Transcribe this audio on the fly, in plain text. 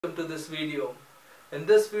Welcome to this video. In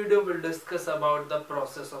this video we'll discuss about the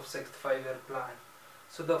process of sixth 5-year plan.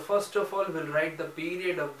 So first of all we'll write the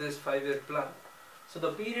period of this 5-year plan. So the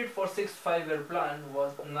period for sixth 5-year plan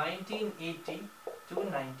was 1980 to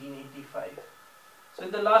 1985. So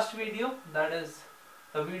in the last video, that is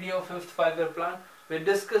the video of fifth 5-year plan, we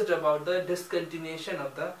discussed about the discontinuation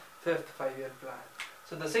of the fifth 5-year plan.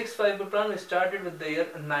 So the sixth 5-year plan we started with the year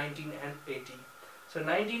 1980. So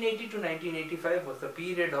 1980 to 1985 was the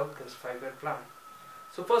period of this 5-year plan.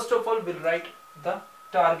 So first of all we'll write the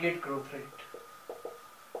target growth rate.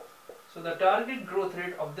 So the target growth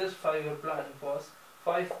rate of this 5-year plan was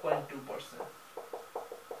 5.2%.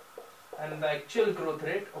 And the actual growth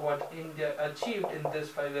rate what India achieved in this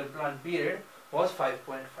 5-year plan period was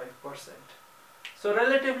 5.5%. So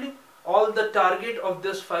relatively all the target of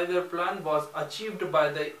this 5-year plan was achieved by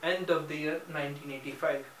the end of the year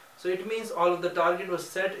 1985. So it means all of the target was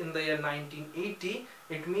set in the year 1980.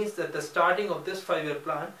 It means that the starting of this 5-year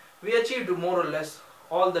plan, we achieved more or less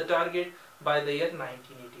all the target by the year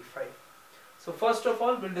 1985. So first of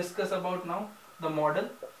all, we'll discuss about now the model.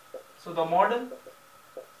 So the model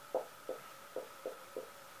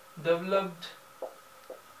developed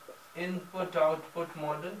input-output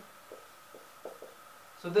model.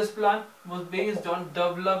 So this plan was based on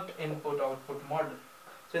developed input-output model.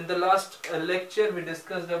 So in the last lecture we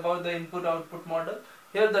discussed about the input-output model.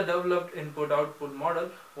 Here the developed input-output model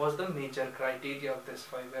was the major criteria of this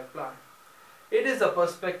 5-year plan. It is a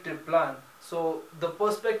perspective plan. So the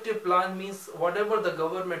perspective plan means whatever the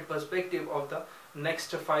government perspective of the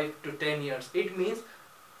next 5 to 10 years. It means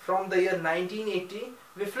from the year 1980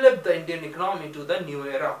 we flipped the Indian economy to the new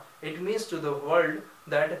era. It means to the world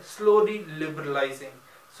that slowly liberalizing.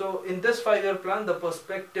 So in this 5-year plan the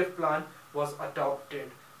perspective plan was adopted.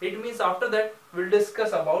 It means after that we'll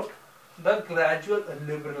discuss about the gradual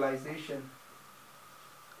liberalization.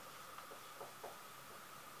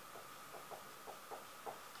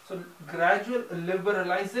 So gradual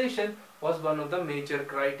liberalization was one of the major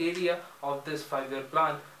criteria of this 5-year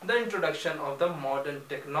plan, the introduction of the modern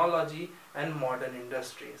technology and modern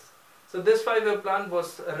industries. So this 5-year plan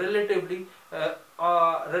was relatively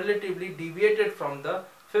deviated from the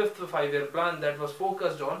fifth 5-year plan that was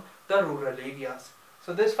focused on the rural areas.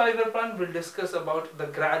 So this 5-year plan will discuss about the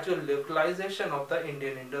gradual liberalization of the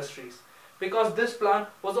Indian industries, because this plan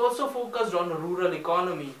was also focused on rural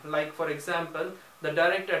economy, like for example the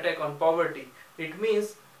direct attack on poverty. It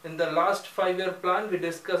means in the last 5-year plan we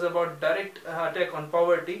discussed about direct attack on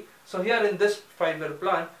poverty. So here in this 5-year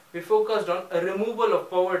plan we focused on a removal of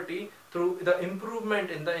poverty through the improvement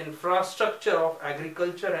in the infrastructure of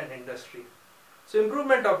agriculture and industry. So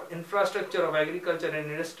improvement of infrastructure of agriculture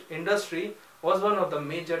and industry was one of the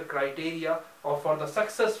major criteria for the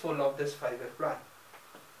successful of this 5-year plan.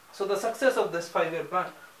 So the success of this 5-year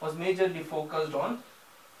plan was majorly focused on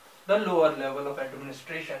the lower level of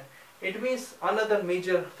administration. It means another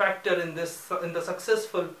major factor in the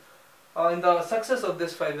success of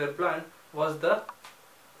this 5-year plan was the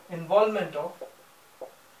involvement of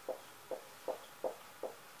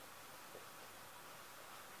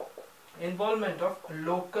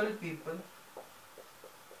local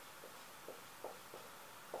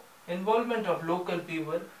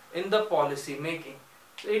people in the policy making.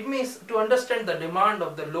 So it means to understand the demand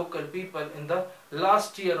of the local people in the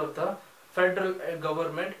last year of the federal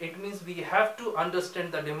government, it means we have to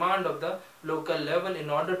understand the demand of the local level in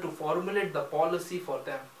order to formulate the policy for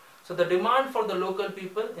them. So the demand for the local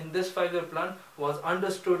people in this 5-year plan was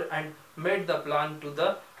understood and made the plan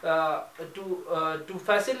to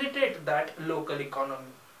facilitate that local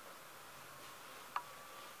economy.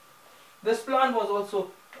 This plan was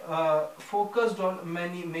also focused on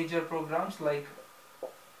many major programs like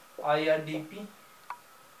IRDP.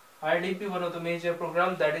 IRDP, one of the major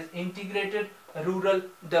programs, that is Integrated Rural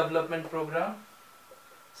Development Program.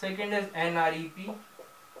 Second is NREP,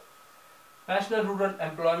 National Rural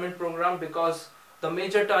Employment Program, because the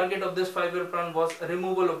major target of this 5-year plan was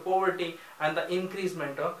removal of poverty and the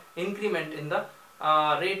increment in the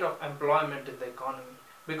rate of employment in the economy.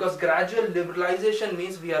 Because gradual liberalization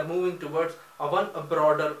means we are moving towards a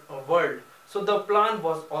broader world. So the plan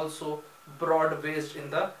was also broad-based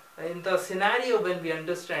in the scenario when we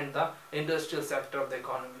understand the industrial sector of the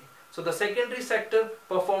economy. So the secondary sector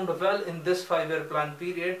performed well in this 5-year plan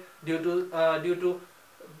period due to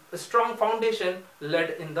a strong foundation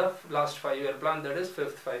laid in the last 5-year plan, that is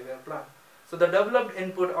fifth 5-year plan. So the developed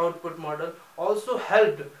input-output model also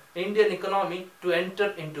helped Indian economy to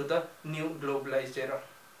enter into the new globalized era.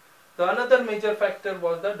 The another major factor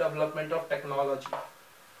was the development of technology.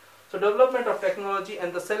 So development of technology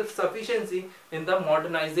and the self-sufficiency in the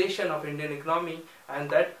modernization of Indian economy, and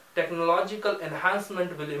that technological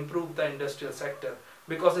enhancement will improve the industrial sector.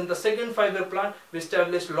 Because in the second 5-year plan, we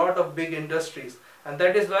established a lot of big industries, and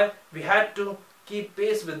that is why we had to keep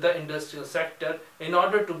pace with the industrial sector in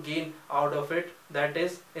order to gain out of it. That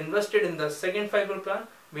is, invested in the second 5-year plan,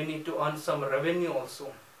 we need to earn some revenue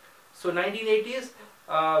also. So 1980s,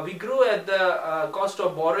 we grew at the cost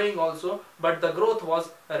of borrowing also, but the growth was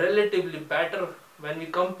relatively better when we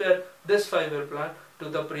compare this 5-year plan to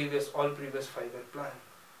the previous 5-year plan.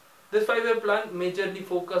 This 5-year plan majorly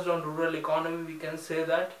focused on rural economy, we can say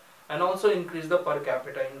that, and also increased the per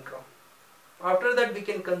capita income. After that, we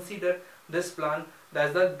can consider this plan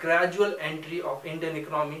as the gradual entry of Indian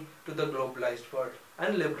economy to the globalized world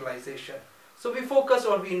and liberalization. So we focused,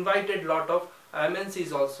 or we invited lot of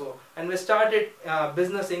MNCs also, and we started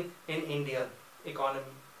businessing in Indian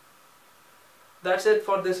economy. That's it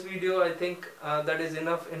for this video. I think that is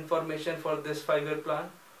enough information for this 5-year plan.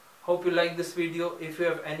 Hope you like this video. If you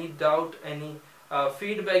have any doubt, any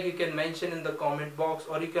feedback, you can mention in the comment box,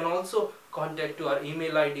 or you can also contact to our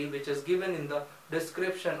email ID, which is given in the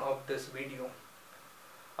description of this video.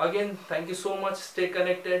 Again, thank you so much. Stay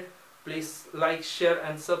connected. Please like, share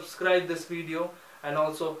and subscribe this video, and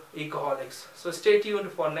also Ecoholics. So stay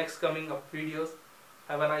tuned for next coming up videos.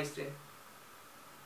 Have a nice day.